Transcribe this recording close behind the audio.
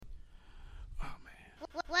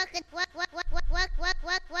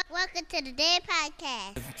to the Dan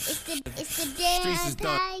Podcast. It's the Dan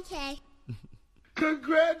Podcast.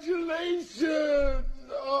 Congratulations!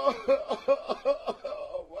 Oh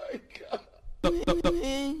my God.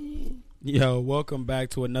 Yo, welcome back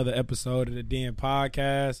to another episode of the Den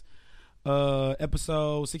Podcast.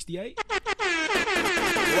 Episode 68?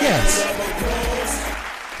 Yes.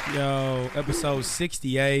 Yo, episode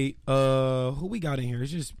 68. Who we got in here?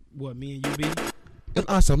 It's just, what, me and UB? And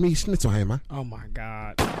also me, Schnitzelhammer. Oh, my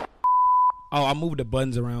God. Oh, I moved the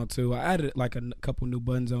buttons around, too. I added, like, a couple new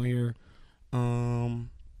buttons on here.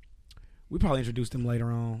 We probably introduced them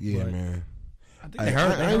later on. Yeah, man. I think they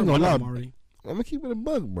heard ain't gonna one lie. of them already. I'm gonna keep it a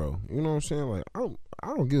bug, bro. You know what I'm saying? Like, I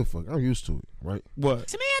don't give a fuck. I'm used to it, right? What?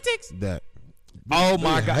 Semantics. That. Oh,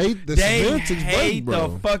 my God. Hate the They semantics hate bug, bro.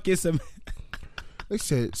 the fucking semantics. They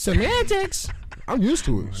said semantics. I'm used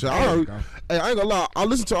to it. So I ain't gonna lie. I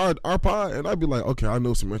listen to our pod and I'd be like, okay, I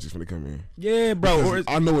know semantics when they come in. Yeah, bro. Because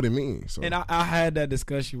I know what it means. So. And I had that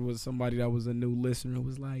discussion with somebody that was a new listener.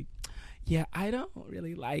 Was like, yeah, I don't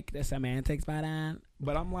really like the semantics, but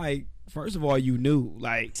I'm like, first of all, you knew,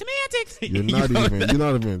 like, Semantics. You're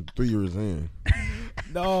not even 3 years in.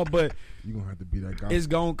 No, but You gonna have to be that guy. it's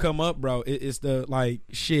gonna come up, bro. It's the, like,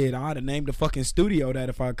 shit, I'd have named the fucking studio that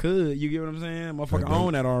if I could. You get what I'm saying? Motherfucker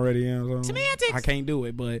own that already. You know, so Semantics. I can't do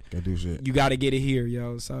it, but Can't do shit. you got to get it here,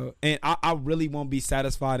 yo. So, and I really won't be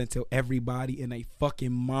satisfied until everybody and they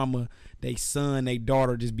fucking mama, they son, they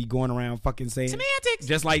daughter just be going around fucking saying Semantics.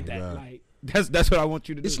 just like that. Yeah. Like, that's what I want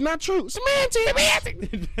you to do. It's not true.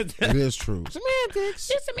 Semantics. It is true. Semantics.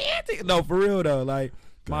 It's semantics. No, for real though. Like,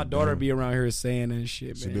 my God daughter damn. be around here saying that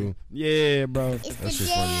shit, She man. do? Yeah, bro. It's That shit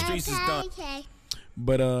the funny. Dan Streets is done. Podcast.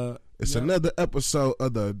 But It's yeah. another episode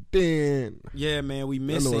of the Den. Yeah, man, we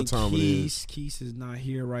know missing what time it Keys. Keys is not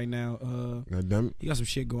here right now. God damn it. He got some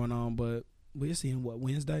shit going on, but we'll see him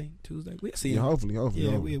Wednesday, Tuesday. We'll see him. Yeah, hopefully.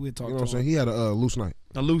 Yeah, we'll talk You know to what I'm him. saying? He had a loose night.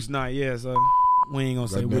 A loose night, yeah. So we ain't gonna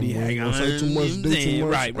say Goddamn, what he we ain't hang gonna on. say too much, do too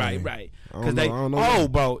much. Right. Hey, Right. I Because don't know.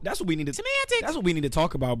 bro, that's what we need to. Semantics. That's what we need to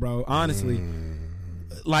talk about, bro. Honestly,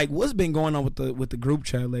 like, what's been going on with the group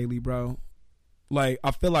chat lately, bro? Like,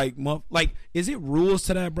 I feel like, is it rules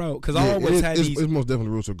to that, bro? Because I always had these. It's most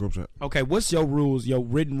definitely rules to the group chat. Okay, what's your rules? Your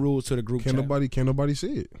written rules to the group Can't chat? nobody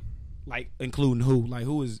see it. Like, including who? Like,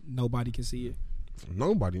 who is nobody can see it?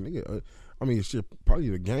 Nobody, nigga. I mean, shit, probably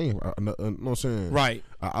the game. You know what I'm saying? Right.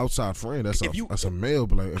 An outside friend. That's If you- a male.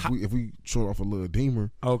 But like, if we showing off a little deemer,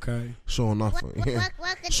 Okay. showing off, Welcome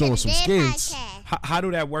showing to some the Dan skins. Podcast. How do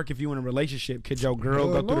that work if you in a relationship? Could your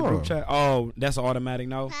girl Hell go through the group no. chat? Oh, that's an automatic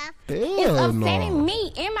no. Huh? Hell no.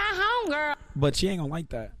 me and my homegirl. But she ain't gonna like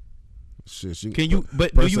that. Shit, she, Can you?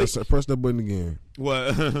 But do press you? press that button again?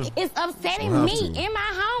 What? It's upsetting Don't have me to. and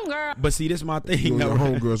my homegirl. But see, this is my You thing. and though, your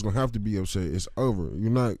right? homegirl's gonna have to be upset. It's over. You're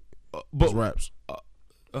not. But It's raps.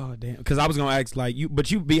 oh damn, because I was gonna ask like you, but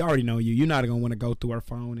we already know you. You're not gonna want to go through her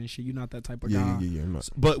phone and shit. You're not that type of guy. Yeah. I'm not.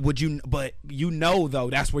 But would you? But you know though,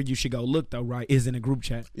 that's where you should go look though, right? Is in a group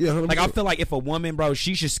chat. Yeah, 100%. Like, I feel like if a woman, bro,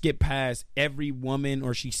 she should skip past every woman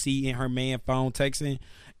or she see in her man phone texting,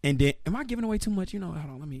 and then am I giving away too much? You know, hold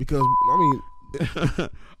on, let me. Because I mean,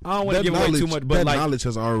 I don't want to that give away too much, but that like, knowledge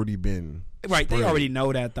has already been right? They spread. already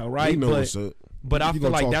know that though, right? You know what's up. But I You feel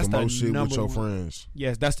gonna like talk that's the the most shit number with your one. friends.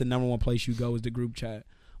 Yes, that's the number one place you go is the group chat.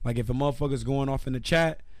 Like, if a motherfucker's going off in the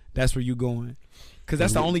chat, that's where you going. Because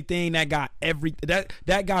that's the only thing that got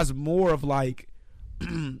that guy's more of like,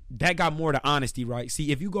 that got more to honesty, right?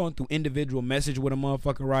 See, if you going through individual message with a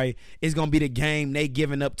motherfucker, right, it's going to be the game they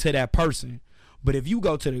giving up to that person. But if you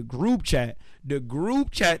go to the group chat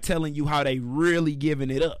telling you how they really giving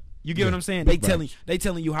it up. You get what I'm saying? They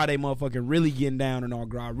telling you how they motherfucking really getting down and all,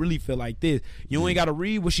 girl, I really feel like this. You ain't got to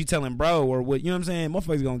read what she telling bro or what, you know what I'm saying?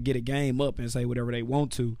 Motherfuckers gonna get a game up and say whatever they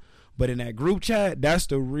want to. But in that group chat, that's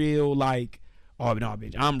the real, like, oh, no,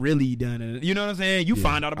 bitch, I'm really done. And you know what I'm saying? You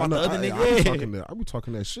find out about the other nigga. I be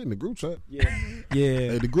talking that shit in the group chat. Yeah.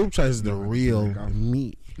 Hey, the group chat is the real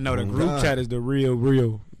me. No, the Oh, group God. chat is the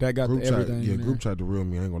real. That got Group the everything. chat, yeah, in there. group chat the real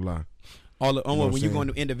me. I ain't gonna lie. All the, know what when I'm you saying? go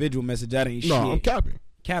into individual message, that ain't No, shit. I'm capping.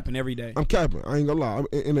 Capping every day. I'm capping. I ain't gonna lie.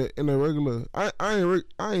 In a regular, I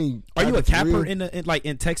ain't. Are you a capping for capper real.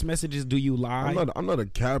 in text messages? Do you lie? I'm not a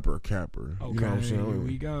capper. Okay, You know what I'm saying? here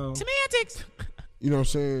we go. Semantics. You know what I'm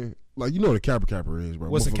saying? Like, you know what a capper is, bro.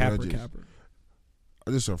 What's a Motherfucker capper?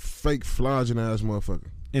 Just a fake flogging ass motherfucker.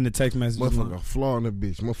 In the text message. Motherfucker flogging the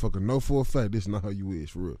bitch. Motherfucker know for a fact this is not how you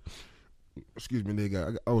is, for real. Excuse me,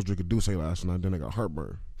 nigga. I was drinking Douce last night, then I got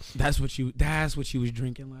heartburn. That's what you was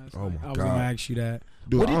drinking last Oh, night. my I was God. gonna ask you that.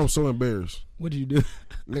 Dude, I'm so embarrassed. What did you do?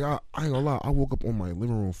 Nigga, I ain't gonna lie. I woke up on my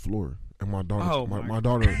living room floor and my daughter, Oh, my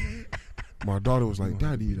daughter was like,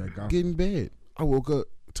 "Daddy, get in bed." I woke up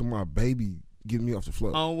to my baby getting me off the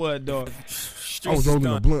floor. On what, dog? I was rolling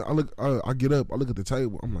a blunt. I get up. I look at the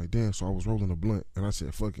table. I'm like, damn. So I was rolling a blunt, and I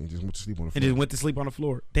said, "Fuck it," and just went to sleep on the floor. And just went to sleep on the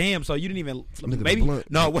floor. Damn. So you didn't even Look at the maybe. blunt.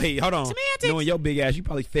 No, wait. Hold on. Semantics. Knowing your big ass, you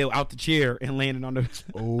probably fell out the chair and landed on the.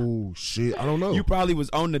 Oh shit! I don't know. You probably was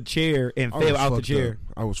on the chair and I was fell out the fucked chair.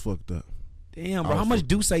 up. I was fucked up. Damn, I bro. How was much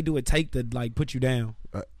fucked do it take to like put you down?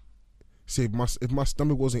 See, if my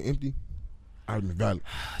stomach wasn't empty, I'd be valid.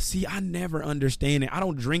 See, I never understand it. I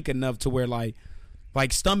don't drink enough to where like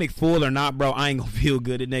stomach full or not, bro. I ain't gonna feel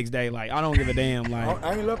good the next day. Like I don't give a damn. Like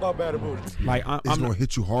I ain't left out bad about it. like It's I'm gonna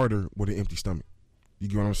hit you harder with an empty stomach. You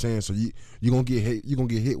get what I'm saying? So you gonna get hit. You gonna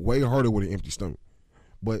get hit way harder with an empty stomach.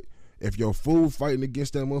 But if your food fighting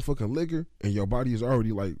against that motherfucking liquor and your body is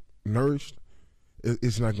already like nourished,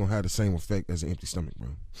 it's not gonna have the same effect as an empty stomach, bro.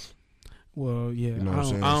 Well, yeah, You know what I'm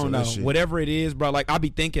saying? I So don't that know. shit- Whatever it is, bro. Like I be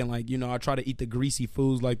thinking, like I try to eat the greasy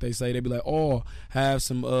foods, like they say. They be like, oh, have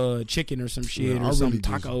some chicken or some shit Yeah, I or some really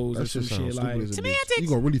just- tacos or that some shit sounds shit. stupid Like as a bitch. You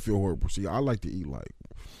gonna really feel horrible. See, I like to eat like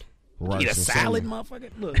rice eat a and salad, salmon. motherfucker.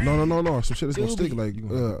 Look, No. Some shit that's gonna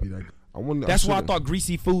Gooby. stick. Like I want. that's why I thought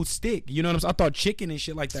greasy food stick. You know what I'm saying? I thought chicken and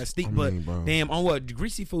shit like that stick. I But mean, bro. damn, on what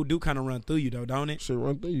greasy food do kind of run through you though, don't it? shit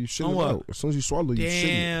run through you. Shit On it what? out. As soon as you swallow, you shit it.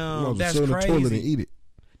 Damn, You might as well that's sit in the toilet and crazy. eat it.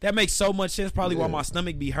 That makes so much sense. Probably why Yeah. my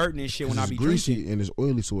stomach be hurting and shit when I It's be greasy drinking. and it's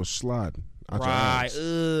oily, so it's sliding out your Right? ass.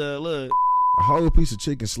 Look. A whole piece of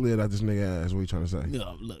chicken slid out this nigga ass. What you trying to say?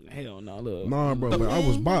 No, look. Hell no. Look. Nah, bro. But I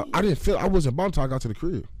was about. I didn't feel. I wasn't about until I got to the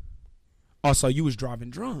crib. Oh, so you was driving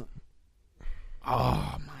drunk?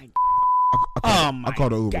 Oh my. I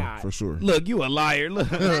called an Uber God. for sure. Look, you a liar.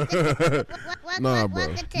 Look. Nah, bro.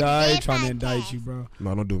 Welcome to Nah, I the ain't trying to Podcast. indict you, bro.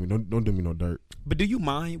 No, don't do me. Don't do me no dirt. But do you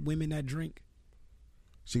mind women that drink?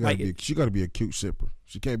 She gotta Like be. She gotta be a cute sipper.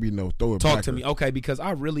 She can't be no throw it Talk backer. to me, okay? Because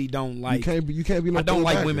I really don't like. You can't be. You can't be no. I don't throw it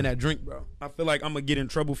like backer. women that drink, bro. I feel like I'm gonna get in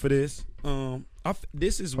trouble for this.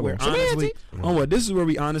 This is where on. honestly, this is where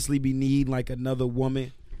we honestly be need like another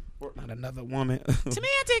woman, or not another woman,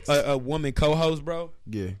 Semantics. a woman co-host, bro.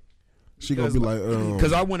 Yeah. She gonna be like.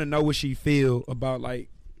 Because I want to know what she feel about like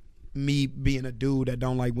me being a dude that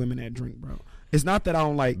don't like women that drink, bro. It's not that I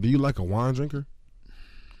don't like. Do you like a wine drinker?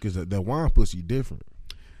 Because that wine pussy different.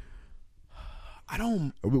 I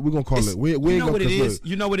don't. We're gonna call It's- it. We you ain't know gonna. what it 'cause is. look,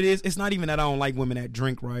 You know what it is. It's not even that I don't like women that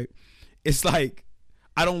drink, right? It's like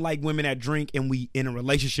I don't like women that drink and we in a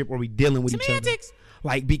relationship where we dealing with each other. Semantics.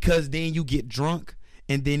 Like because then you get drunk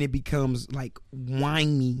and then it becomes like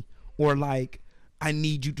whiny or like I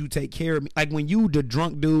need you to take care of me. Like when you the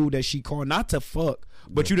drunk dude that she called not to fuck,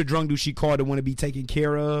 but you the drunk dude she called to want to be taken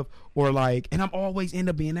care of or like. And I'm always end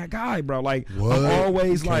up being that guy, bro. Like What? I'm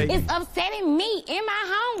always like. It's upsetting me and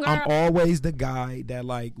my homegirl. I'm always the guy that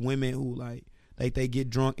like women who like they get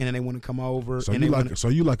drunk and then they want to come over. So and you they like. wanna, So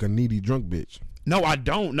you like a needy drunk bitch. no, I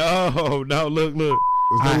don't. No. Look.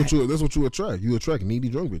 Is that what you? That's what you attract. You attract needy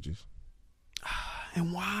drunk bitches.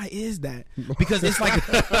 And why is that? Because it's like,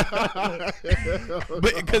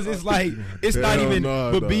 because it's like it's not Hell even.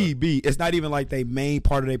 nah, but dog. B, it's not even like they main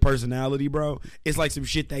part of their personality, bro. It's like some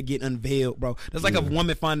shit that get unveiled, bro. That's like a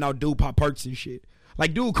woman finding out dude pop perks and shit.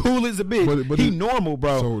 Like dude, cool as a bitch. But he it- normal,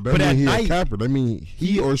 bro. So that but at mean he night, a capper. That mean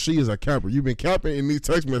he or she is a capper. You've been capping in these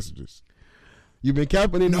text messages. You've been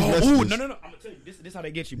capping in these no, messages. ooh, no. I'm gonna tell you, this how they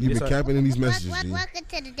get you. You've This been how- capping in these messages. G. Welcome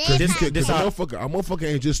to the Cause This- Podcast. this a how- motherfucker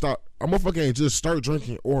ain't just stop. A motherfucker ain't just start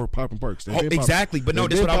drinking or popping perks. They Oh, been popping- exactly. But no,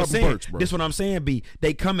 they this been what I was popping saying. perks, bro. This what I'm saying, B.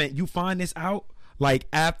 They come at you find this out like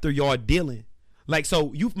after y'all dealing. Like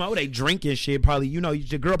so you know they drinking shit probably, you know,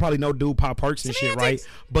 your girl probably know dude pop perks and shit, right?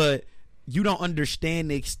 But you don't understand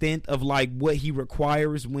the extent of like what he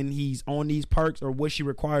requires when he's on these perks or what she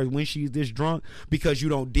requires when she's this drunk because you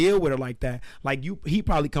don't deal with her like that. Like he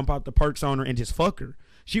probably come pop the perks on her and just fuck her.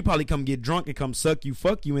 She probably come get drunk and come suck you,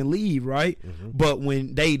 fuck you, and leave, right? But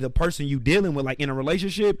when the person you dealing with, like in a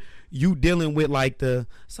relationship, you dealing with like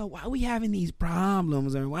so why we having these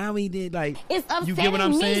problems or why we did like It's you get what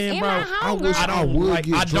I'm upsetting me saying, and bro? my I wish homegirl. I would like-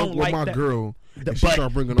 get I drunk don't with like my that. girl and she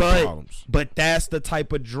start bringing up problems. But that's the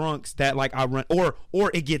type of drunks that like I run or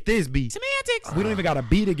it get this B. Semantics. We don't even gotta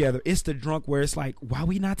be together. It's the drunk where it's like, why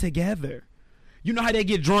we not together? You know how they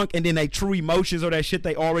get drunk and then they true emotions or that shit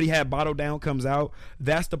they already had bottled down comes out?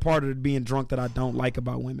 That's the part of being drunk that I don't like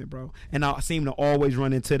about women, bro. And I seem to always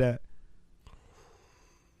run into that.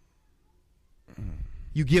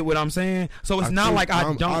 You get what I'm saying? So it's not like I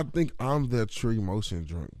I think I'm that true emotion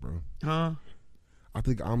drunk, bro. huh? I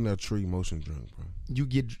think I'm that true emotion drunk, bro. You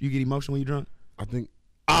get emotional when you drunk? I think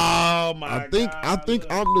Oh my I think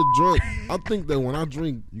I'm the drunk. I think that when I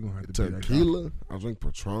drink You gonna have to be that guy. tequila, I drink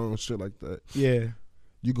Patron, shit like that. Yeah.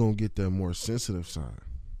 You gonna get that more sensitive side.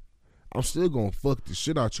 I'm still gonna fuck the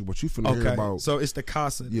shit out you, but you finna hear Okay, about. so it's the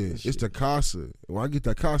casa. Yeah, it's the casa. When I get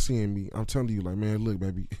that casa in me, I'm telling you, like, man, look,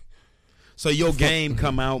 baby. So your game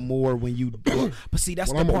come out more when you. But see,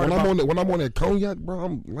 that's When the part about. when I'm on that cognac, bro,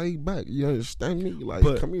 I'm laid back. You understand me? Like,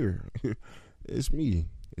 But- come here. It's me.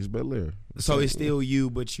 It's Bel Air. So it's still you,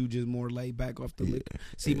 but you just more laid back off the liquor.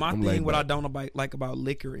 See, my I'm thing, laid what I back. don't like about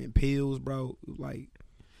liquor and pills, bro, like,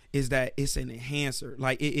 is that it's an enhancer.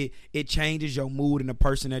 Like it changes your mood and the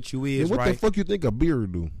person that you Yeah, is, what right? the fuck you think a beer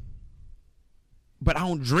do? But I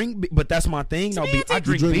don't drink. But that's my thing. No, I You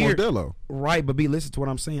drink drink beer. Modelo. Right, but listen to what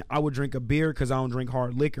I'm saying. I would drink a beer because I don't drink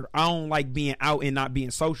hard liquor. I don't like being out and not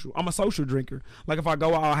being social. I'm a social drinker. Like if I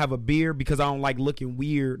go out, I'll have a beer because I don't like looking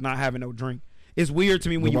weird not having no drink. It's weird to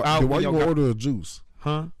me when you out. Then why when you your gonna guy- order a juice?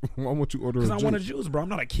 Huh? Why won't you order a Because juice? I want a juice, bro. I'm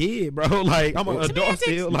not a kid, bro. Like I'm an adult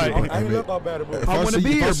still. Like I ain't about better, bro. If I want a see- if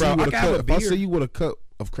beer, see bro. you with I can have a cup- If I beer. see you with a cup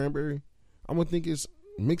of cranberry, I'm gonna think it's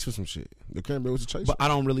mixed with some shit. The cranberry was a chaser. but I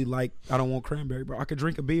don't really like. I don't want cranberry, bro. I could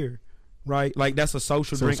drink a beer, right? Like that's a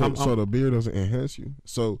social so, drink. so, I'm- so the beer doesn't enhance you. no,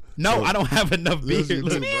 so- I don't have enough beer. Yes, you do,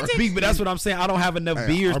 Look, bro. Big, but that's what I'm saying. I don't have enough Hey,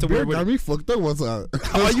 beers our to beer where. got me fucked up one time.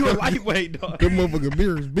 Oh, you a lightweight, dog? Them motherfucking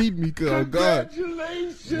beers beat me, cause oh god,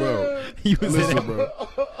 bro. You was in Listen, it.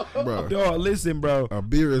 bro. Dog, listen, bro. A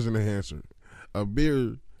beer is an enhancer. A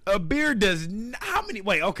beer. A beer does how many?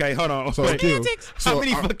 Wait, okay, hold on. So, Wait. Kim, How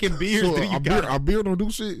many fucking beers do you a beer, got? a beer don't do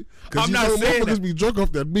shit. Cause I'm you not know saying motherfuckers that. be drunk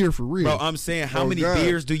off that beer for real. Bro, I'm saying how Oh, many God.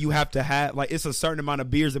 beers do you have to have? Like it's a certain amount of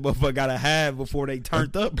beers that motherfucker gotta have before they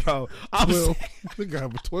turned up, bro. I'm Well, saying, we got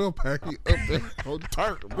a 12 pack up there on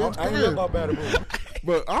tart. Bitch, I come ain't here. about better, bro.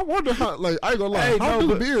 But I wonder how, like, I ain't gonna lie, Hey, how no, do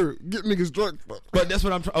but- beer get niggas drunk? but that's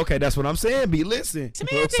what I'm. Okay, that's what I'm saying. B, listen. So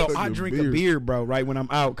I Fucking drink beer. a beer, bro. Right when I'm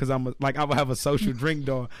out, because I'm like I will have a social drink,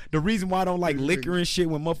 dog. The reason why I don't like liquor and shit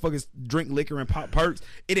when motherfuckers drink liquor and pop perks,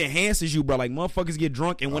 it enhances you, bro. Like motherfuckers get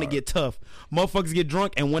drunk and want to get tough. Motherfuckers get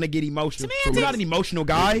drunk and want to get emotional. So you're not an emotional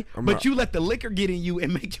guy, I'm but not. you let the liquor get in you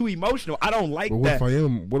and make you emotional. I don't like But what that.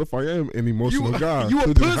 if I am an emotional You- guy? you a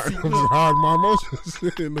I'm just pussy. I'm just hiding my emotions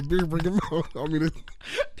and the beer bring them out. I mean,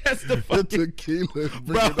 That's the the fucking tequila bring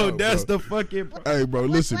bro. it out, That's bro. the fucking. Hey, bro,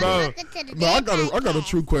 listen, bro. Welcome to the No, I Dad got a Podcast.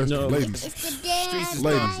 true question, No. ladies. It's the Dad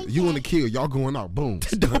Ladies, you want to kill? Y'all going out? Boom.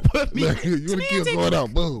 Don't put me. Like, you want to kill? Going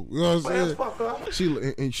out? Boom. You know what I'm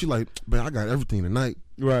saying? She like, man, I got everything tonight.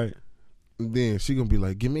 Right. And then she gonna be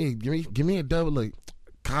like, give me a double like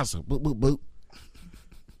casa, boop boop boop.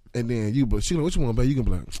 And then but she like, what you want, babe? You gonna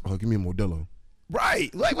be like, oh, give me a Modelo.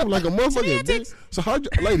 Right. Like, I'm like a motherfucker. Bitch.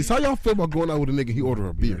 So ladies, how y'all feel about going out with a nigga? He order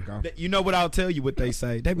a beer. you know what I'll tell you what they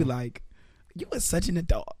say. They be like, "You are such an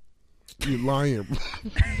adult, You lying,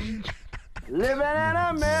 Living in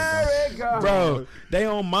America. bro." They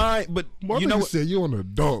don't mind, but My you know nigga what? said you an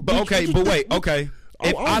adult. But Bitch, okay, what but you wait, think? okay.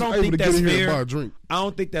 If was I don't able think to get that's in here and buy fair, a drink. I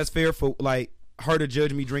don't think that's fair for like her to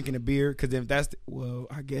judge me drinking a beer. Because if that's well,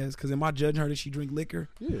 I guess because am I judging her that she drink liquor?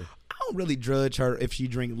 Yeah. I don't really judge her if she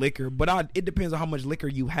drink liquor, but it depends on how much liquor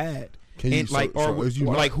you had. Can you- And so- like, so is you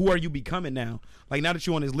or not- like, who are you becoming now? Like now that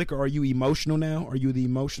you on this liquor, are you emotional now? Are you the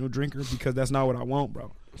emotional drinker? Because that's not what I want,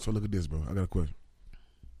 bro. So look at this, bro.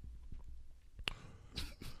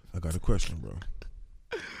 I got a question,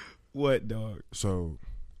 bro. What, dog? So,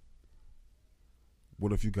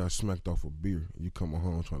 what if you got smacked off a beer? You come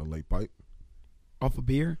home trying to lay pipe? Off a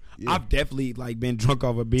beer? Yeah. I've definitely like been drunk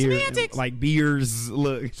off a beer. And, like beers.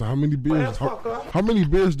 Look, So how many beers? How many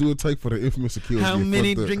beers do it take for the infamous Achilles? how to get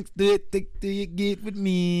many fucked up? drinks do you get with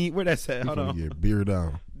me? Where that's at? He Hold finna on. get beer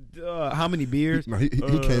down. How many beers? No, he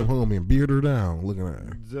came home and beered her down. Looking at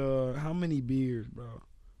her. How many beers, bro?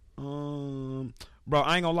 Bro,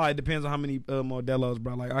 I ain't gonna lie. It depends on how many Modelo's,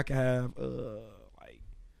 bro. Like I could have like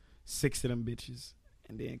 6 of them bitches,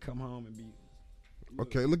 and then come home and be.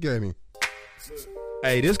 Okay, look at him.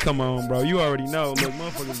 Hey, this come on, bro. You already know. Look,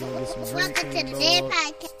 motherfuckers gonna get some drinks. Welcome to in, the dog. Dad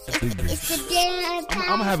Podcast. It's the Dad I'm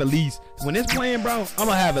gonna have at least when it's playing, bro. I'm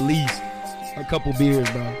gonna have at least a couple beers,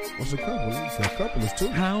 bro. What's a couple? He said a couple is two.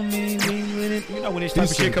 How many? You know when this type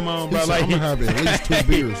He of shit said- come on, he bro. said, Like I'm gonna have at least 2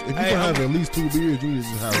 beers. If you Hey, can I'm- have at least 2 beers, you need to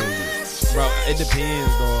just have one. bro, it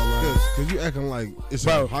depends, dog. Like, Cause you acting like it's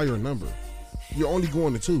Bro. a higher number. You're only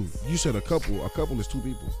going to 2. You said a couple. A couple is 2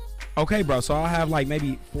 people. okay, bro. So I'll have like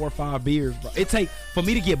maybe 4 or 5 beers, bro. It take for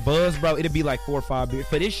me to get buzzed, bro. It'll be like 4 or 5 beers.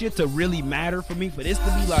 For this shit to really matter for me, for this to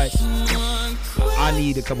be like, I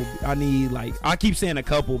need a couple. I need like I keep saying a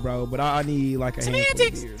couple, bro, but I need like a handful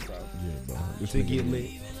of beers, bro, Yeah, bro. This to nigga get need-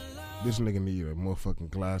 lit. This nigga need a motherfucking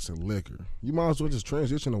glass of liquor. You might as well just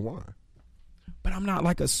transition to wine. But I'm not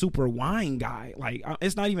like a super wine guy. Like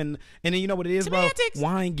it's not even. And then you know what it is, bro.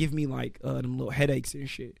 Wine give me like them little headaches and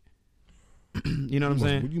shit. You know what I'm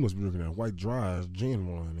saying? You must be drinking that white dry gin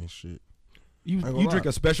wine and shit. You ain't gonna drink lie.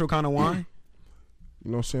 a special kind of wine?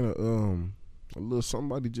 You know what I'm saying? A little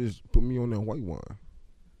somebody just put me on that white wine.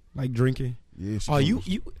 Like drinking? Yeah. Oh, you.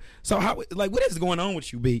 So how? Like, what is going on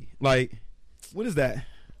with you, B? Like, what is that?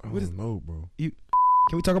 I What is? don't know, bro. Can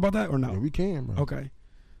we talk about that or no? Yeah, we can, bro. Okay.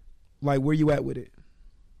 Like, where you at with it?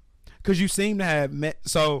 Because you seem to have met.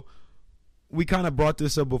 So we kind of brought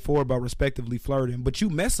this up before about respectively flirting, but you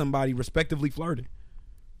met somebody respectively flirting.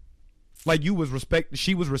 Like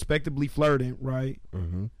she was respectively flirting, right?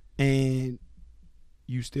 Mm-hmm. And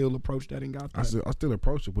you still approached that and got that. I still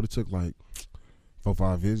approached it, but it took like 4 or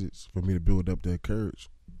 5 visits for me to build up that courage.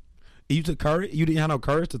 You took courage. You didn't have no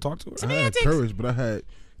courage to talk to her. I had courage, but I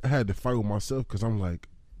had to fight with myself because I'm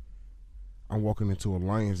walking into a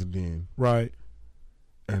Lion's Den, Right.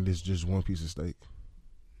 and it's just one piece of steak.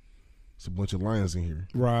 It's a bunch of lions in here.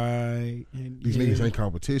 Right. And These niggas ain't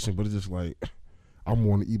competition, but it's just like I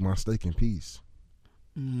want to eat my steak in peace.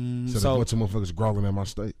 So a bunch of motherfuckers growling at my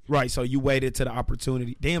steak. Right. So you waited to the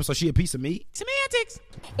opportunity. Damn. So she a piece of meat. Semantics.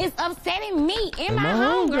 It's upsetting me and And my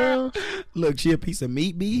homegirl. Look, she a piece of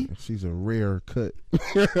meat, B. She's a rare cut.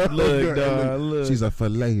 Look, dog. Look. She's a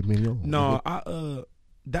filet mignon. No,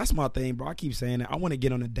 that's my thing, bro. I keep saying that. I want to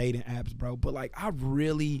get on the dating apps, bro. But like, I'm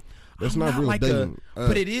not real like dating.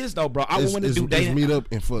 But it is though, bro. I want to do It's dating. meet up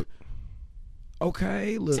and fuck.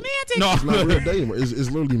 Okay, look. Semantics. No, It's not real dating. It's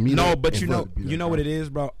literally meet no, up. but and you know, fuck. you know what it is,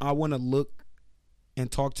 bro. I want to look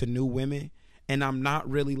and talk to new women, and I'm not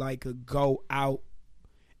really like a go out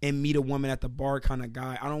and meet a woman at the bar kind of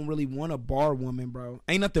guy. I don't really want a bar woman, bro.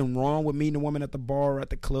 Ain't nothing wrong with meeting a woman at the bar or at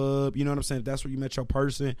the club. You know what I'm saying? If that's where you met your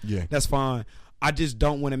person, Yeah. that's fine. I just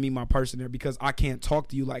don't want to meet my person there because I can't talk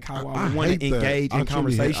to you like how I want hate to that. engage in I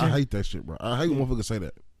truly conversation. I hate that shit, bro. I hate when motherfuckers say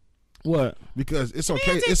that What? because it's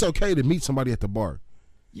okay. It's okay to meet somebody at the bar.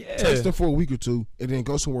 Yeah. Text them for a week or two, and then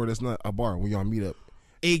go somewhere that's not a bar when y'all meet up.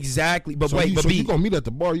 Exactly. But So wait, you, but so B, you gonna meet at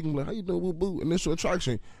the bar? You can be like, "How you doing, boo boo?" Initial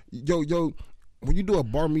attraction. Yo, when you do a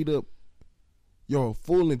bar meetup, your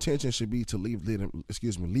full intention should be to leave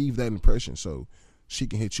that impression so she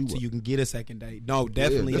can hit you so up. you can get a second date. No,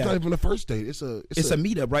 definitely. Yeah, it's that. not even a first date. It's a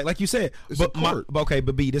meetup, right? Like you said. It's But a court.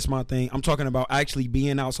 but B, this is my thing. I'm talking about actually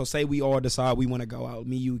being out. So say we all decide we want to go out.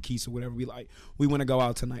 Me, you, Keith, or whatever. We want to go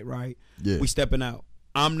out tonight, right? Yeah. We stepping out.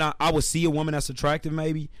 I would see a woman that's attractive,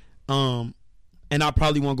 maybe, and I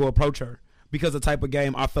probably won't go approach her because the type of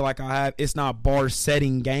game I feel like I have, it's not bar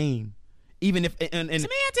setting game. Even if and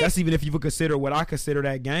that's even if you would consider what I consider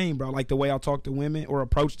that game, bro. Like the way I talk to women or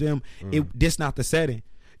approach them, this not the setting.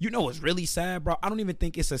 You know what's really sad, bro? I don't even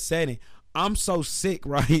think it's a setting. I'm so sick,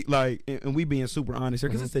 right? Like, and we being super honest here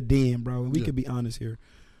because it's a den, bro. And we could be honest here.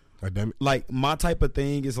 God damn it. Like my type of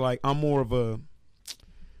thing is like I'm more of a.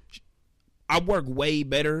 I work way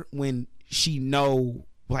better when she know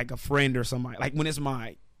like a friend or somebody. Like when it's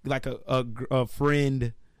my like a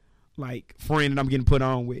friend. Like friend that I'm getting put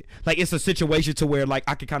on with, like it's a situation to where like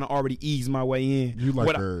I could kind of already ease my way in. You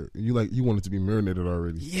like her? You want it to be marinated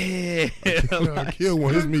already? Yeah, Kill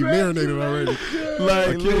one. His meat marinated already.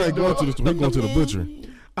 Like Kill like going to the butcher.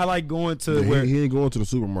 I like going to Yeah, where he ain't going to the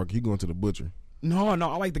supermarket. He going to the butcher. No, I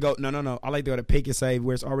like to go. No. I like to go to Pick and Save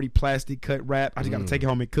where it's already plastic cut wrap. I just gotta take it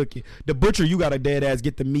home and cook it. The butcher, you gotta dead ass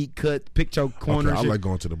get the meat cut, pick your corners. Okay, I like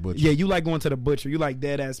going to the butcher. Yeah, you like going to the butcher. You like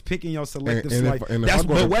dead ass picking your selective And slice. if That's I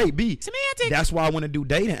go but to- wait, B. Semantics. That's why I want to do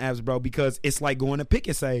dating apps, bro, because it's like going to Pick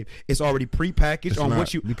and Save. It's already prepackaged It's on not,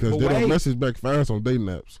 what you. because but they don't wait. message back fast on dating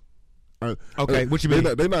apps. Okay, what you mean?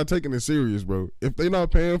 They not taking it serious, bro. If they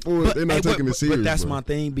not paying for it, they're not taking it serious. But that's bro. my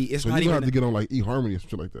thing, B. It's So not you even. have to get on like eHarmony or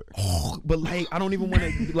something like that. But like, I don't even want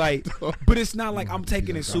to like. But it's not like I'm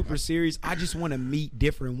taking it super serious. I just want to meet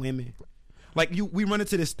different women. Like we run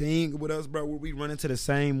into this thing with us, bro, where we run into the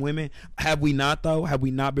same women. Have we not though? Have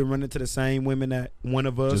we not been running to the same women that one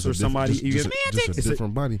of us or somebody? Just a It's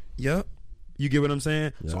different body. Yep. You get what I'm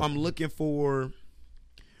saying? So Yeah. I'm looking for,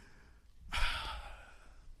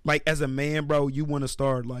 like, as a man, bro, you want to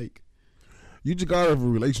start like. You just got out of a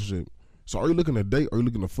relationship. So are you looking to date or are you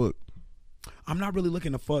looking to fuck? I'm not really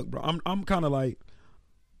looking to fuck, bro. I'm kind of like.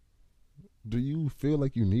 Do you feel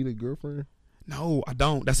like you need a girlfriend? No, I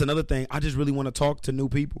don't. That's another thing. I just really want to talk to new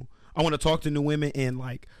people. I want to talk to new women and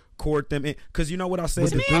like court them. Because you know what I said?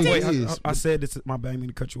 But the thing is- I said this. My bad, I didn't mean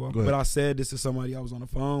to cut you off. Go ahead. But I said this to somebody I was on the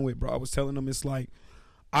phone with, bro. I was telling them it's like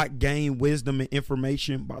I gain wisdom and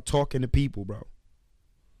information by talking to people, bro.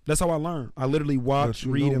 That's how I learn. I literally watch, But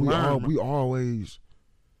you read, know, and learn. we always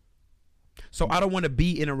So I don't want to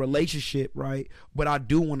be in a relationship, right? But I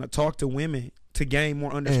do want to talk to women to gain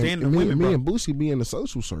more understanding of women, me bro. and Boosie be in the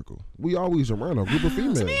social circle. We always around a group of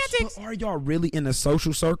females. But are y'all really in a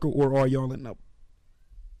social circle or are y'all in a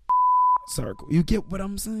circle? You get what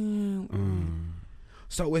I'm saying?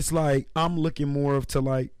 So it's like I'm looking more of to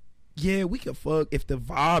like, yeah, we can fuck if the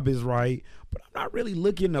vibe is right, but I'm not really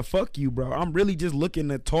looking to fuck you, bro. I'm really just looking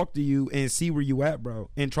to talk to you and see where you at, bro,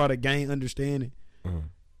 and try to gain understanding.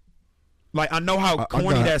 Like I know how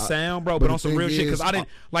corny that sound, bro, but on some real shit, because I didn't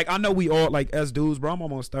like. I know we all like as dudes, bro. I'm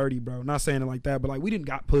almost 30, bro. Not saying it like that, but like we didn't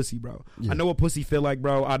got pussy, bro. Yeah. I know what pussy feel like,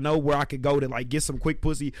 bro. I know where I could go to like get some quick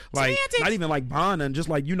pussy, like not even like bonding, just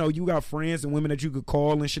like you know you got friends and women that you could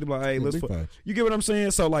call and shit. Like, hey, let's fuck. You get what I'm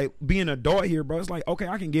saying? So like being an adult here, bro, it's like okay,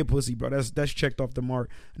 I can get pussy, bro. That's checked off the mark.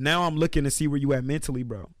 Now I'm looking to see where you at mentally,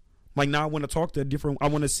 bro. Like now I want to talk to a different. I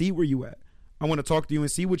want to see where you at. I want to talk to you and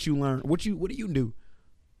see what you learn. What do you do?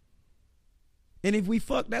 And if we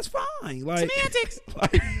fuck, that's fine. Like semantics.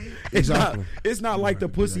 Like, it's not like the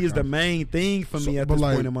pussy is the main thing for me at this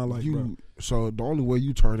point in my life, bro. So the only way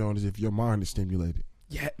you turn on is if your mind is stimulated.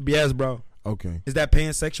 Yeah, yes, bro. Okay. Is that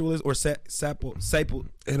pansexualist or sapo?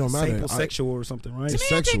 It don't matter. Saposexual or something, right? It's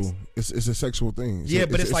sexual. It's a sexual thing.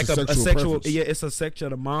 But it's like a sexual. Preference. Yeah, it's a section of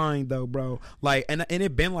the mind, though, bro. Like, and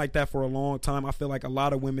it been like that for a long time. I feel like a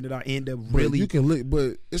lot of women that I end up really. You can look,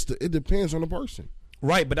 but it depends on the person.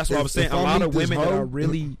 Right, but that's what I was saying. A lot of women that I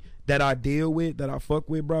really that I deal with, that I fuck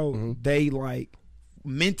with, bro, they like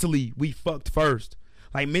mentally we fucked first.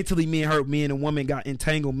 Like mentally, me and a woman got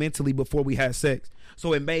entangled mentally before we had sex.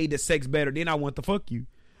 So it made the sex better. Then I want to fuck you.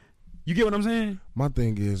 You get what I'm saying? My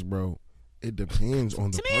thing is, bro, it depends on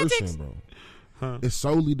the person, bro. It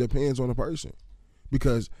solely depends on the person.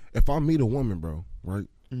 Because if I meet a woman, bro, right,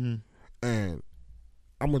 and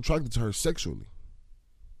I'm attracted to her sexually,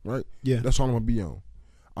 right? Yeah, that's all I'm gonna be on.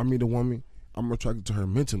 I meet a woman, I'm attracted to her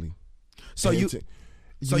mentally. So you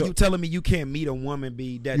telling me you can't meet a woman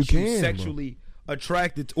that you sexually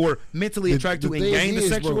attracted to, or mentally attracted to and gain the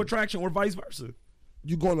sexual attraction, or vice versa?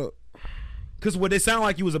 You gonna, because what it sounded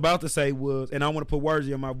like you was about to say was, and I want to put words in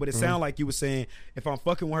your mouth, but it sounded like you were saying if I'm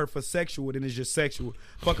fucking with her for sexual, then it's just sexual.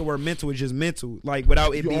 Fucking with her mental is just mental, like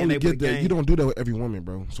without it being able to gain. You don't do that with every woman,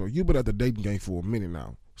 bro. So you've been at the dating game for a minute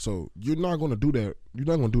now. So you're not gonna do that. You're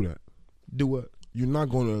not gonna do that. Do what? You're not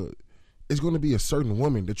gonna. It's gonna be a certain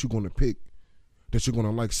woman that you're gonna pick, that you're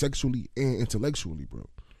gonna like sexually and intellectually, bro.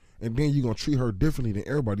 And then you're gonna treat her differently than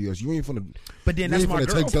everybody else. You ain't finna. But then that's my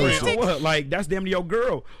girlfriend. So what? Like that's damn your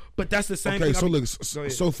girl. But that's the same. Okay, thing. so look.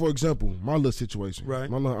 So for example, my little situation, right?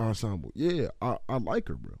 My little ensemble. Yeah, I like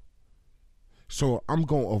her, bro. So I'm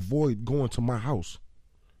gonna avoid going to my house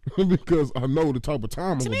because I know the type of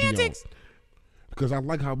time I'm gonna be on. Because I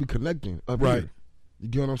like how we connecting up here. You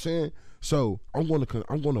get what I'm saying? So I'm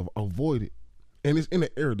gonna avoid it, and it's in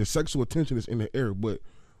the air. The sexual attention is in the air. But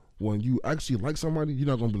when you actually like somebody, you're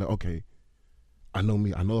not gonna be like, okay, I know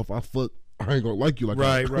me. I know if I fuck, I ain't gonna like you like right.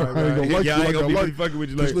 I ain't gonna like you I ain't like gonna I be fucking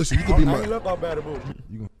with you like. Listen, you could be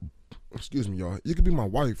my. Excuse me, y'all. You could be my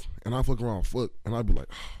wife, and I fuck around, fuck, and I'd be like,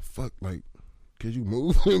 oh, fuck, like. Could you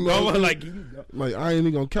move? like I ain't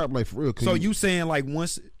even gonna cap like for real. So you saying like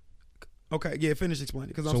once? Okay, yeah, finish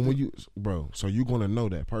explaining. So when you, bro, so you gonna know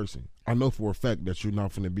that person. I know for a fact that you're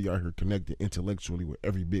not finna be out here connected intellectually with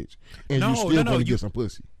every bitch, and you still gonna get some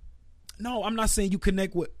pussy. No, I'm not saying you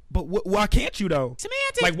connect with, but why can't you though?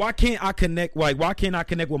 Semantics. Like why can't I connect? Like why can't I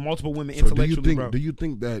connect with multiple women intellectually, bro? Do you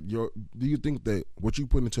think that what you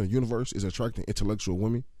put into the universe is attracting intellectual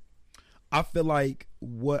women? I feel like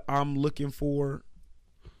what I'm looking for.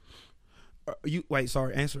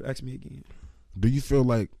 Ask me again. Do you feel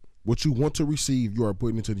like what you want to receive, you are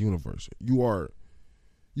putting into the universe? You are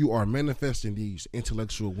manifesting these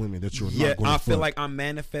intellectual women that you're not going to I feel like I'm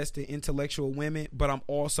manifesting intellectual women, but I'm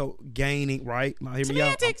also gaining, right? Now, hear me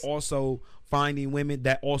out. I'm also finding women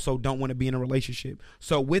that also don't want to be in a relationship.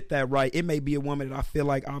 So with that, right, it may be a woman that I feel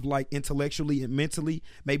like I've liked intellectually and mentally.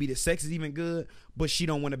 Maybe the sex is even good, but she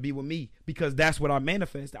don't want to be with me because that's what I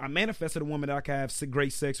manifested. I manifested a woman that I can have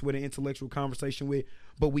great sex with, an intellectual conversation with,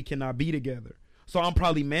 but we cannot be together. So I'm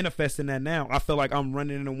probably manifesting that now. I feel like I'm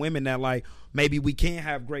running into women that like maybe we can't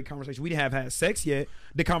have great conversation. We didn't have had sex yet.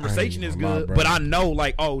 The conversation is good, but I know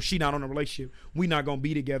like, oh, she not on a relationship. We not gonna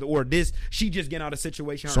be together. Or this, she just getting out of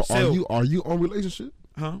situation herself. So are you on relationship?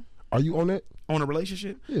 Huh? Are you on that? On a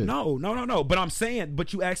relationship? Yeah. No. But I'm saying,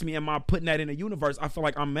 but you asked me, am I putting that in the universe? I feel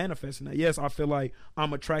like I'm manifesting that. Yes, I feel like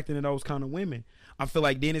I'm attracting to those kind of women. I feel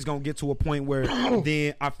like then it's gonna get to a point where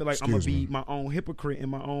then I feel like I'm gonna be my own hypocrite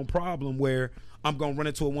and my own problem where I'm gonna run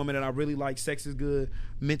into a woman that I really like, sex is good,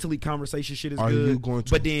 mentally conversation shit is good,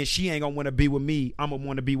 but then she ain't gonna want to be with me. I'm gonna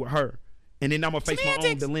want to be with her. and then I'm gonna face my own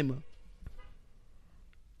Semantics. dilemma.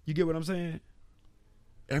 You get what I'm saying?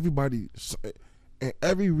 Everybody in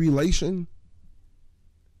every relation,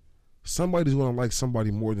 somebody's gonna like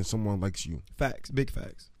somebody more than someone likes you. Facts, big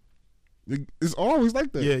facts. It's always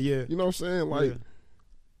like that. Yeah, yeah. You know what I'm saying? Like Yeah.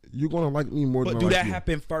 you're gonna like me more But than do I like that you.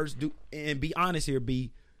 happen first? And be honest here,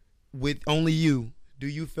 B. With only you, do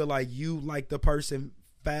you feel like you like the person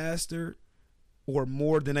faster or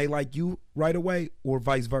more than they like you right away, or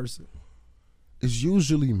vice versa? It's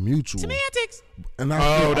usually mutual. Semantics. And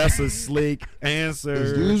I feel- that's a slick answer.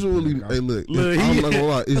 It's usually hey look, Look, I'm he- not gonna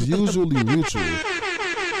lie, it's usually mutual.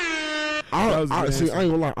 That was a I good see. answer. I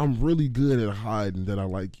ain't gonna lie. I'm really good at hiding that I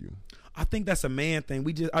like you. I think that's a man thing.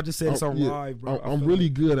 I just said this on Yeah, live, bro. I'm really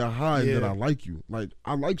good at hiding that Yeah. I like you. Like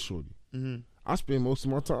I like Shorty. Mhm. I spend most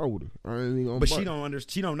of my time with her. I ain't even gonna But butt.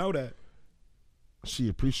 she don't know that. She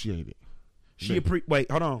appreciate it.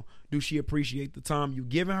 Wait, hold on. Do she appreciate the time you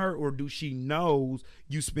giving her, or do she knows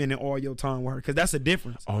you spending all your time with her? Because that's a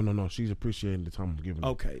difference. Oh no, she's appreciating the time I'm giving her.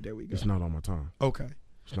 Okay, there we go. It's not on my time. Okay.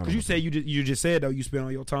 It's not Because on you my said you just said though you spend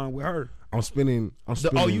all your time with her. I'm spending.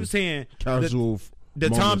 You saying casual. the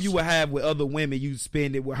time moments. you would have with other women, you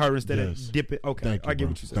spend it with her instead Yes. of dipping. Okay, Thank you, I get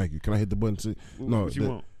bro. what you said. Thank you. Can I hit the button? No, What you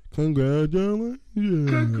want? Congratulations.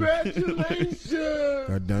 Congratulations.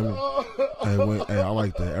 God damn it. Hey, I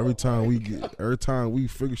like that. Every time we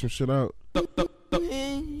figure some shit out. God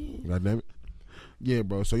damn it. Yeah,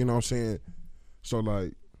 bro. So you know what I'm saying? So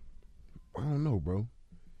like, I don't know, bro.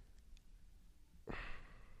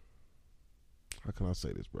 How can I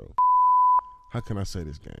say this, bro? How can I say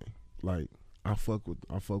this, gang? Like, I fuck with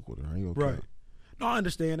her. I ain't okay. Right. No, I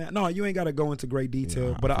understand that. No, you ain't got to go into great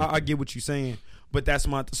detail, Yeah, but I I get what you're saying. But that's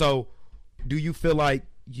my so. Do you feel like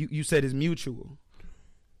you said it's mutual?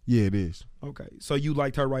 Yeah, it is. Okay, so you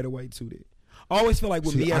liked her right away too. Then I always feel like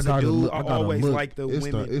with See, me as a gotta dude, look- I gotta always look. like the it's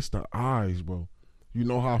women. It's the eyes, bro. You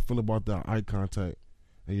know how I feel about that eye contact,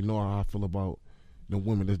 and you know how I feel about the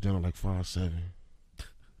women that's down like 5'7".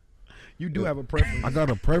 You do have a preference. I got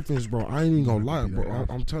a preference, bro. I ain't even gonna lie, bro.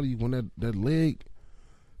 I'm telling you, when that leg,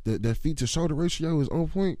 that feet to shoulder ratio is on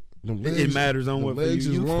point. Them legs, It matters on them what for legs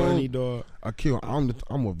you. is You long. funny, dog. I kill. I'm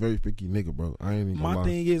a very picky nigga, bro. I ain't even gonna My lie.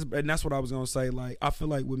 thing is, and that's what I was gonna say. Like, I feel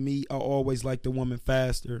like with me, I always like the woman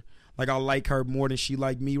faster. Like, I like her more than she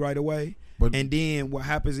like me right away. But- and then what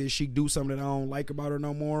happens is she do something that I don't like about her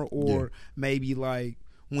no more, or maybe like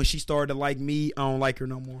when she started to like me, I don't like her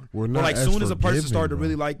no more. We're But not like as soon as a person forgiving, started to bro.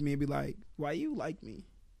 really like me, and be like, "Why you like me?"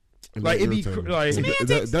 And like, that it be irritates me. like- And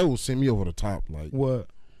that will send me over the top. Like, What?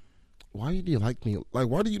 why you need to like me? Like,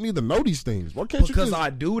 why do you need to know these things? Why can't Because you just? I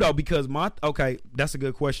do though. Because that's a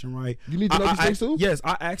good question, right? You need to know these things too? Yes,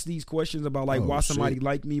 I ask these questions about like Oh, why somebody shit.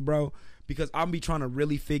 like me, bro. Because I'm be trying to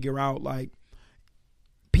really figure out like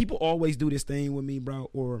people always do this thing with me, bro,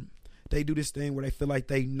 or they do this thing where they feel like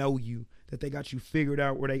they know you, that they got you figured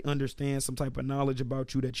out, where they understand some type of knowledge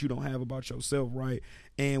about you that you don't have about yourself, right?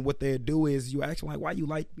 And what they'll do is you ask them like, why you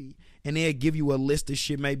like me? And they'll give you a list of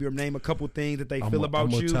shit maybe, or name a couple things that they feel about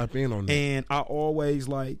I'm you. gonna tap in on that. And I always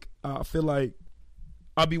like, I feel like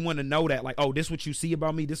I'll be wanting to know that, like, oh, this is what you see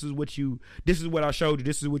about me. This is what I showed you.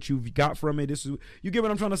 This is what you've got from it. This is, you get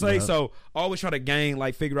what I'm trying to say? Yeah. So I always try to gain,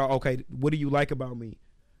 like, figure out, okay, what do you like about me?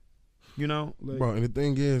 You know? Like, Bro, and the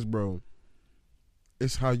thing is, bro,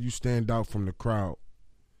 it's how you stand out from the crowd,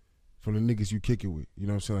 from the niggas you kick it with. You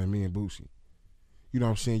know what I'm saying? Like me and Boosie. You know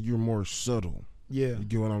what I'm saying? You're more subtle. yeah. You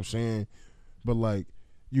get what I'm saying? But like,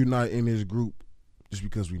 you're not in this group just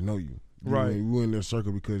because we know you. Right. You're in this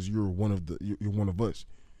circle because you're one of us.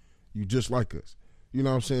 You just like us. You know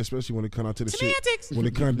what I'm saying? Especially when it comes down to the Semantics. shit. When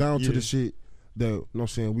it comes down to Yeah. the shit that, you know what I'm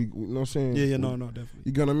saying? You know what I'm saying? Yeah, no, definitely.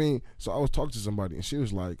 You get what I mean? So I was talking to somebody and she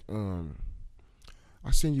was like,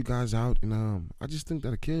 I send you guys out and I just think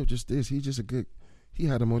that a kid just this. He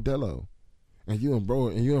had a Modelo. And you and bro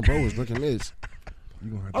was looking this.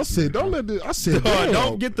 I said, don't let this. I said, damn.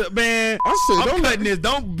 Don't get the man. I said, I'm don't let cutting this.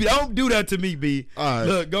 Don't do that to me, B. All right.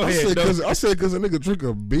 Look, go I ahead. I said because a nigga drink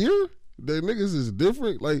a beer, that niggas is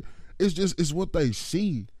different. Like it's what they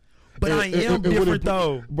see. But I am what different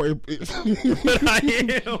though. But But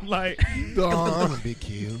I am like, I'm a big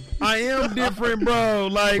kill. I am different, bro.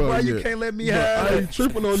 Like, Bro, why you yeah. can't let me Bro, have I it? ain't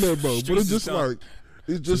tripping on that, bro. But Streets it's just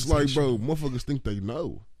is tough. like bro, motherfuckers think they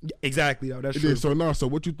know. Exactly, though. That's And true. then, so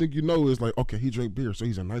what you think you know is like, okay, he drank beer, so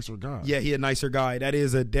he's a nicer guy. Yeah, he a nicer guy. That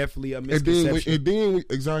is definitely a And misconception. then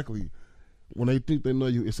exactly. When they think they know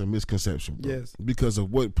you, it's a misconception, bro. Yes. Because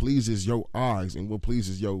of what pleases your eyes and what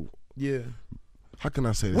pleases your. Yeah. How can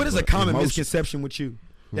I say that? What is a bro? common Emotion. misconception with you?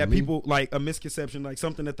 That Me? people like a misconception, like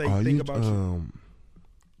something that they Are think you, about you.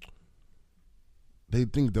 They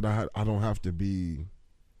think that I don't have to be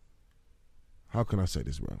how can I say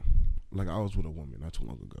this, bro? Like I was with a woman not too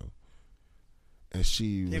long ago, and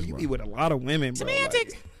she was Damn, you like, be with a lot of women, bro.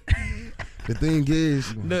 Semantics. the thing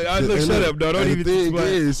is, No, shut up, though. Don't the even thing explain.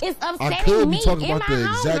 is, It's I upsetting could be me talking in about my the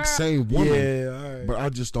exact homegirl. same woman, Yeah, all right. but I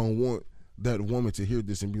just don't want that woman to hear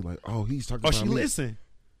this and be like, "Oh, he's talking Oh, about she me." listen.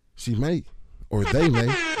 She may, or they may.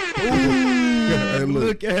 Hey,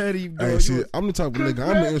 Look at him, bro. Hey, see, I'm the type of nigga.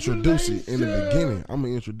 I'm gonna introduce it in the beginning. I'm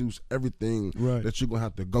gonna introduce everything Right. that you're gonna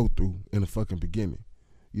have to go through in the fucking beginning.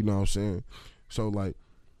 You know what I'm saying? So like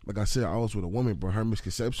I said, I was with a woman, but her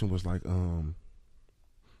misconception was like,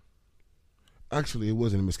 actually, it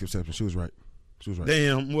wasn't a misconception. She was right. She was right.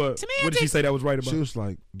 Damn, what? What did she say that was right about? She was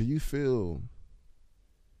like, do you feel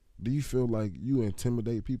like you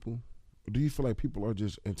intimidate people? Or do you feel like people are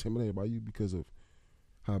just intimidated by you because of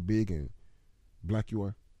how big and black you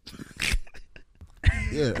are?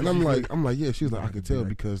 Yeah, and I'm like, yeah. She's like, I can tell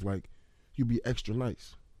because like you be extra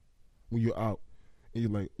nice when you're out,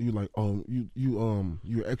 and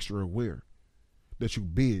you're extra aware that you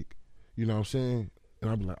big. You know what I'm saying? And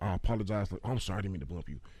I'll be like, I apologize. Like, oh, I'm sorry, I didn't mean to bump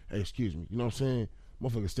you. Hey, excuse me. You know what I'm saying?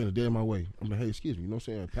 Motherfucker standing dead in my way. I'm like, hey, excuse me. You know what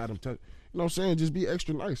I'm saying? Pat him, touch. You know what I'm saying? Just be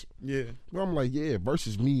extra nice. Yeah. But I'm like, yeah,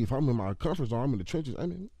 versus me, if I'm in my comfort zone, I'm in the trenches, I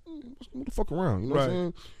mean, what the fuck around? You know what I'm Right.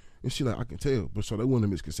 saying? And she like, I can tell. But so that wasn't a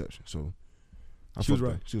misconception. So She was fucked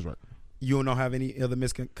right. up. She was right. You don't have any other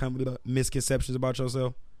misconceptions about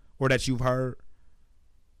yourself, or that you've heard?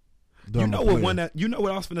 You know what one that you know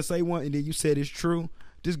what I was finna say one, and then you said it's true.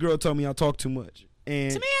 This girl told me I talk too much,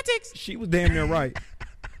 and Semantics. she was damn near right.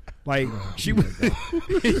 Like she was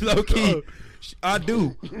low key. I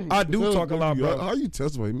do talk a lot, bro. How you tell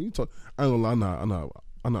somebody? You talk. I ain't gonna lie.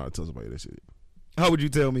 I'm not tell somebody that shit. How would you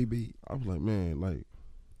tell me, B? I was like, man, like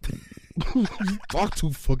you talk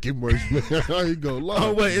too fucking much, man. I ain't gonna lie.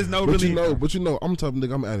 Oh, wait, it's no but really. you know, I'm the type of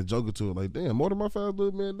nigga. I'm gonna add a joker to it. Like, damn, more than my fast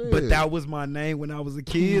little man. Damn. But that was my name when I was a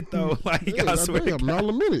kid, though. Like yeah, I swear. damn, to a God. mile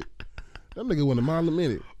a minute. That nigga went a mile a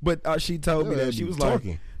minute. But she told me Yeah, that she be was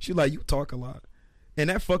talking. like, you talk a lot, and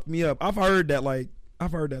that fucked me up. I've heard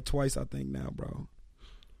that twice, I think now, bro.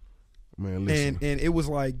 Man, listen. And it was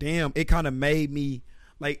like, damn, it kind of made me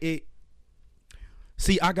like it.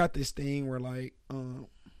 See, I got this thing where like,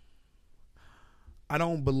 I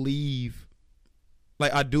don't believe,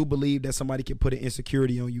 like I do believe that somebody can put an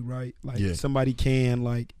insecurity on you, right? Like Yeah. somebody can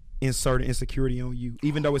like insert an insecurity on you,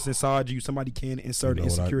 even though it's inside you. Somebody can insert an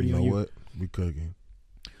insecurity on you. What? We cooking.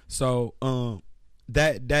 So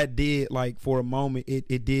that did like for a moment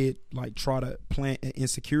it did like try to plant an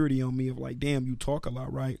insecurity on me of like, damn, you talk a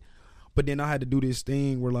lot, right? But then I had to do this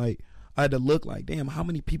thing where like I had to look like, damn, how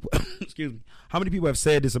many people excuse me, how many people have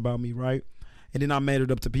said this about me, right? And then I made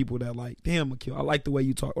it up to people that like, damn, Akil, I like the way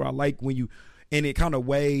you talk, or I like when you, and it kind of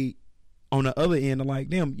weighed on the other end of like,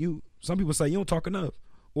 damn, some people say you don't talk enough,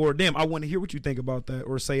 or damn, I want to hear what you think about that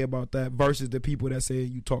or say about that, versus the people that say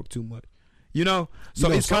you talk too much, you know? So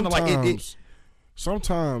it's kind of like it.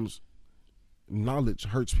 Sometimes knowledge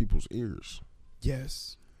hurts people's ears.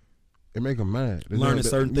 Yes. It make them mad. Learning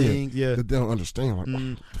certain things, yeah. That they don't understand. Like,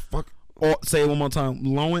 what the fuck? Or say it one more time,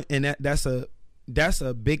 Lowen, and that's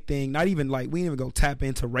a big thing. Not even like we didn't even go tap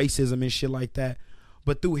into racism and shit like that,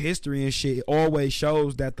 but through history and shit, it always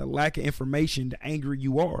shows that the lack of information, the angrier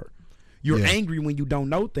you are. You're Yeah. angry when you don't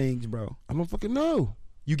know things, bro. I don't fucking know.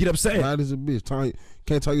 You get upset, Mad as a bitch.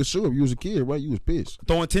 Can't tie your shoe up. You was a kid, right? You was pissed.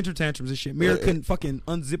 throwing temper tantrums and shit. Mira couldn't fucking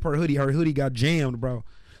unzip her hoodie. Her hoodie got jammed, bro.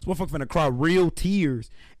 This motherfucker finna cry real tears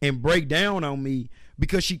and break down on me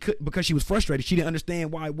because she was frustrated. She didn't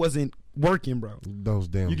understand why it wasn't working, bro. Those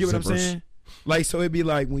damn You get what I'm zippers. saying? Like, so it'd be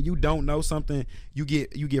like when you don't know something, you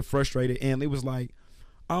get frustrated, and it was like,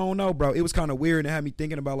 I don't know, bro. It was kind of weird and had me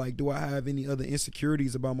thinking about like, do I have any other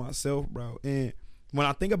insecurities about myself, bro? And when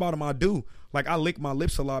I think about them, I do. Like, I lick my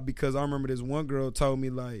lips a lot because I remember this one girl told me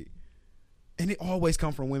like, and it always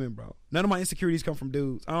come from women, bro. None of my insecurities come from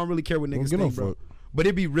dudes. I don't really care what Don't niggas get no think, bro. fuck. But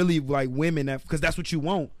it be really like women that, because that's what you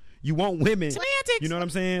want. You want women. Semantics. You know what I'm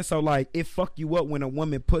saying? So like, it fuck you up when a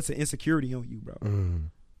woman puts an insecurity on you, bro.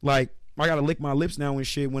 Like, I gotta lick my lips now and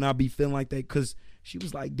shit when I be feeling like that, because she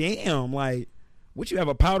was like, damn, like, what, you have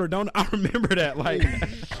a powder donut? I remember that. Like,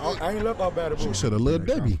 I ain't left out bad She said a little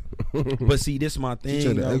Debbie. But see, this is my She thing.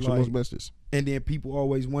 said the though, extra like, most bestest. and then people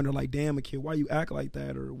always wonder, like, damn, a kid, why you act like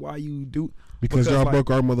that, or why you do? Because y'all like,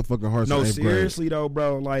 broke our motherfucking hearts. no, in 8th grade. seriously though,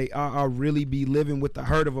 bro. Like, I really be living with the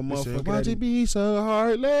hurt of a They said, motherfucker. why'd that you be so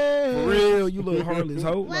heartless? For real, you little heartless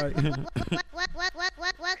hoe. Like,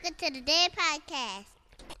 Welcome to the Dead Podcast.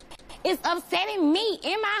 It's upsetting me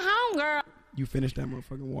and my homegirl. you finished that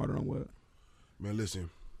motherfucking water on what? Man, listen.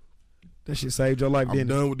 That shit saved your life, I'm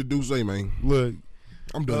didn't it? done with the Douce, man. Look,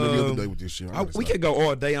 I'm done every other day with this shit. We could go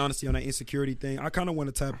all day, honestly, on that insecurity thing. I kind of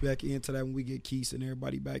want to tap back into that when we get Keith and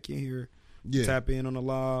everybody back in here. Yeah. Tap in on the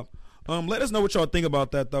live. Let us know what y'all think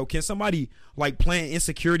about that, though. Can somebody like plant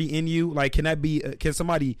insecurity in you? Like, can that be? Can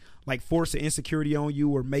somebody like force an insecurity on you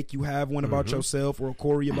or make you have one about yourself or a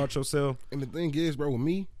Corey about yourself? And the thing is, bro, with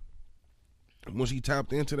me, when she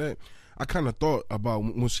tapped into that, I kind of thought about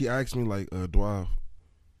when she asked me, like,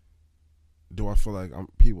 do I feel like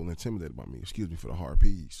people intimidated by me? Excuse me for the hard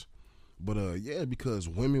P's. But, yeah, because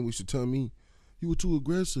women used to tell me, you were too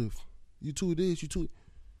aggressive. You too this, you too.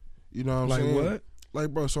 You know what I'm saying? Like what? Like,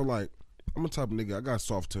 bro, so, like, I'm a type of nigga, I got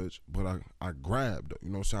soft touch, but I grab, you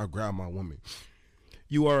know what I'm saying? I grab my woman.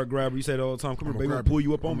 You are a grabber. You say it all the time. Come here, baby. I'll pull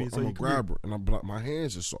you up on me. I'm a grabber, and my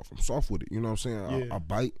hands are soft. I'm soft with it, you know what I'm saying? Yeah. I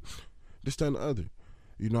bite, this, that, and the other.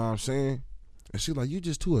 You know what I'm saying? And she's like, you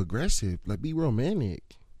just too aggressive. Like, be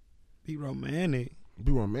romantic. Be romantic.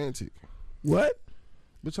 Be romantic. What?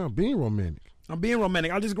 Bitch, I'm being romantic. I'm being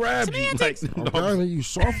romantic. I just grabbed you. Like, I'm grabbing you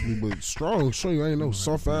softly, but strong. Show you I ain't no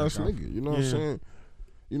soft ass nigga. You know what I'm saying?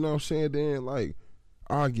 You know what I'm saying? Then, like,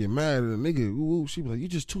 I get mad at a nigga. Ooh, she be like, you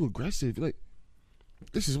just too aggressive. Like,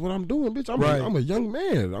 this is what I'm doing, bitch. I'm a young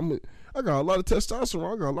man. I got a lot of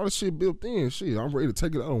testosterone. I got a lot of shit built in. Shit, I'm ready to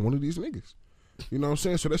take it out on one of these niggas. You know what I'm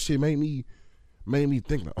saying? So that shit made me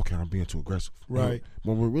think like, okay, I'm being too aggressive. Right.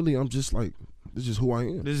 But really, I'm just like, this is who I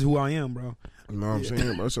am. This is who I am, bro. You know what I'm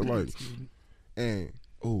saying, bro? So like, and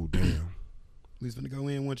oh damn, We was finna go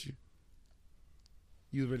in, weren't you?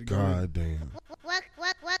 You was ready to go God in. damn.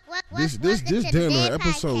 This This damn near near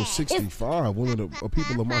episode 65. One of the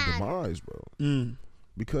people of my demise, bro.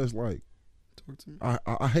 Because like, Talk to me.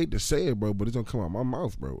 I hate to say it, bro, but it's gonna come out my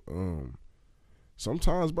mouth, bro.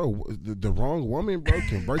 Sometimes, bro, the wrong woman, bro,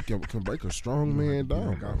 can break a strong man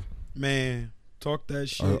down, bro. Man, talk that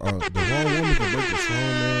shit. The wrong woman can break a strong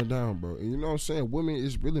man down, bro. And you know what I'm saying? Women,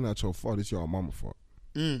 it's really not your fault. It's your mama's fault.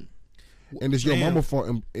 And it's your mama's fault.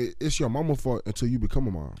 And it's your mama's fault until you become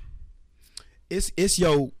a mom. It's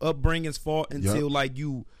your upbringing's fault until like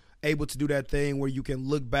you able to do that thing where you can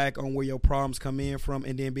look back on where your problems come in from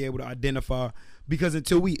and then be able to identify. Because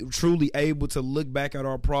until we truly able to look back at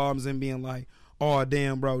our problems and being like, oh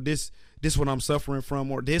damn, bro, this what I'm suffering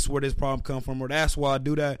from, or this where this problem come from, or that's why I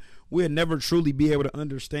do that, we'll never truly be able to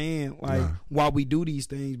understand like why we do these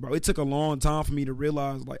things, bro. It took a long time for me to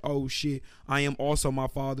realize like, oh shit, I am also my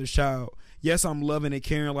father's child. Yes, I'm loving and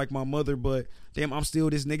caring like my mother, but damn, I'm still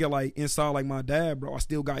this nigga like inside like my dad, bro. I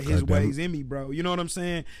still got his ways in me, bro. You know what I'm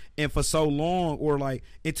saying? And for so long, or like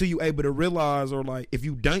until you able to realize, or like if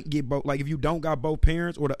you don't get both, like if you don't got both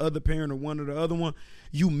parents or the other parent or one or the other one,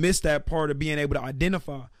 you miss that part of being able to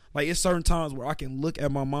identify. Like it's certain times where I can look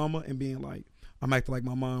at my mama and being like, I'm acting like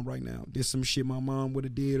my mom right now. This some shit my mom would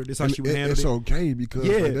have did, or this how she would handle it. It's okay because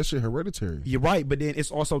like, that shit hereditary. You're right, but then it's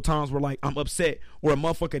also times where like I'm upset or a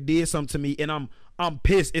motherfucker did something to me and I'm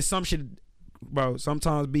pissed. It's some shit, bro.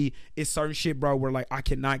 Sometimes it's certain shit, bro, where like I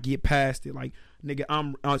cannot get past it. Like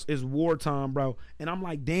nigga, it's wartime, bro, and I'm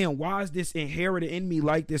like, damn, why is this inherited in me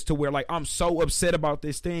like this to where like I'm so upset about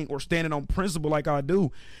this thing or standing on principle like I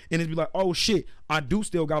do, and it's be like, oh shit, I do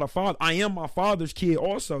still got a father. I am my father's kid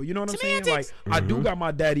also. You know what I'm saying? Like I do got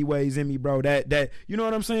my daddy ways in me, bro. That you know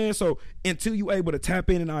what I'm saying? So until you able to tap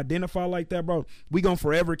in and identify like that, bro, we gonna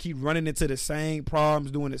forever keep running into the same problems,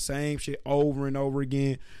 doing the same shit over and over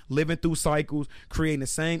again, living through cycles, creating the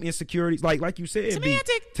same insecurities. Like you said, be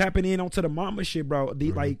tapping in onto the mama shit, bro.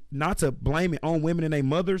 Like not to blame it on women and their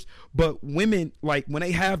mothers, but women, like when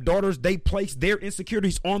they have daughters, they place their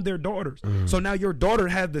insecurities on their daughters. So now your daughter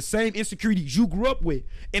has the same insecurities you grew up with,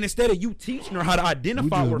 and instead of you teaching her how to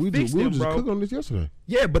identify or fix them, bro. We just cooked on this yesterday.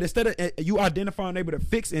 Yeah, but instead of you identifying, able to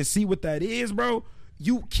fix and see what that is, bro,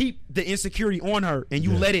 you keep the insecurity on her and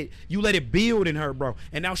you let it build in her, bro.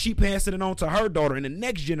 And now she passing it on to her daughter and the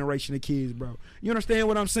next generation of kids, bro. You understand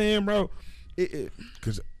what I'm saying, bro?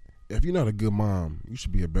 Because if you're not a good mom, you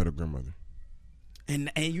should be a better grandmother. And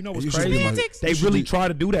you know what's crazy? Like, they really try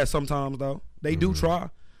to do that sometimes, though. They do try.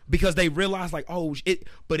 Because they realize like, oh,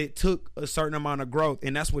 but it took a certain amount of growth.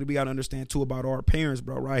 And that's what we got to understand too about our parents,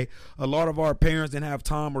 bro, right? A lot of our parents didn't have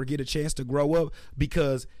time or get a chance to grow up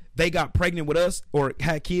because they got pregnant with us or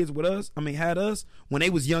had kids with us. Had us when they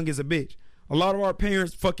was young as a bitch. A lot of our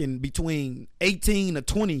parents fucking between 18 to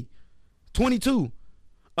 20, 22.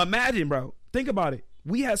 Imagine, bro. Think about it.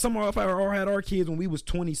 We had some of our had our kids when we was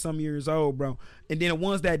 20 some years old, bro. And then the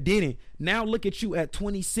ones that didn't. Now look at you at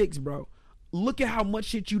 26, bro. Look at how much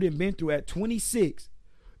shit you done been through at 26.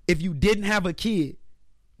 If you didn't have a kid,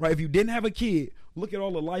 right? If you didn't have a kid, look at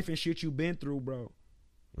all the life and shit you been through, bro.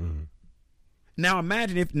 Now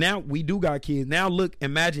imagine if now we do got kids. Now look,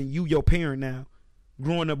 imagine you your parent now.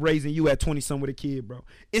 growing up raising you at 20 some with a kid, bro.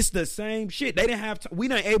 It's the same shit. They didn't have we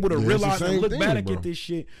not able to realize and look back at this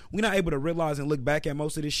shit. We not able to realize and look back at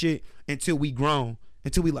most of this shit until we grown.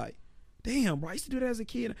 Until we like, damn, bro, I used to do that as a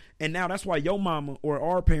kid. And now that's why your mama or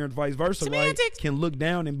our parents, vice versa, right, can look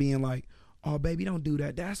down and being like, oh, baby, don't do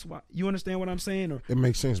that. That's why. You understand what I'm saying? Or it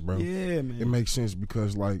makes sense, bro. Yeah, man. It makes sense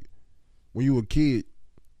because, like, when you a kid,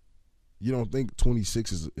 you don't think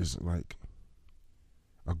 26 is like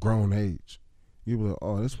a grown age. You be like,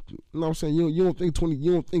 oh, that's, you know what I'm saying? You don't think 20.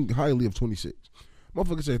 You don't think highly of 26.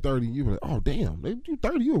 Motherfucker say 30. You be like, oh, damn, you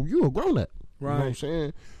 30. You a grown up. Right. You know what I'm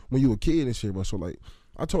saying? When you a kid and shit, bro. So like,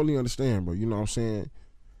 I totally understand, bro. You know what I'm saying?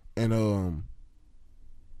 And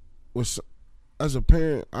as a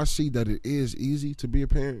parent, I see that it is easy to be a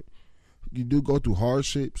parent. You do go through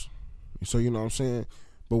hardships, so you know what I'm saying.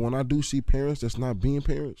 But when I do see parents that's not being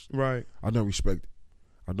parents, right, I don't respect it.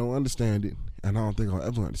 I don't understand it, and I don't think I'll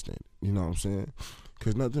ever understand it. You know what I'm saying?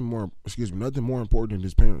 Because nothing more important than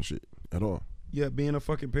this parent shit at all. Yeah, being a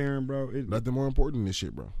fucking parent, bro. Nothing more important than this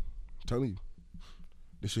shit, bro. I'm telling you,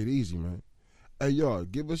 this shit easy, man. Hey, y'all,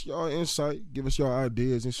 give us y'all insight, give us y'all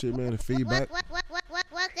ideas and shit, man, and feedback.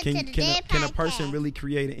 Can a person really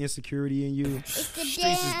create an insecurity in you? Streets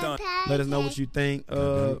is done. Let us know what you think.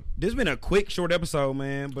 This has been a quick, short episode,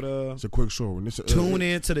 man. But it's a quick short one. Tune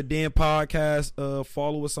in to the Den Podcast.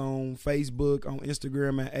 Follow us on Facebook, on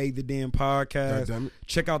Instagram at The Den Podcast.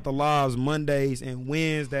 Check out the lives Mondays and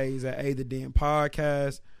Wednesdays at The Den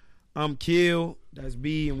Podcast. I'm Kill. That's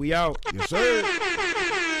B, and we out. Yes, sir.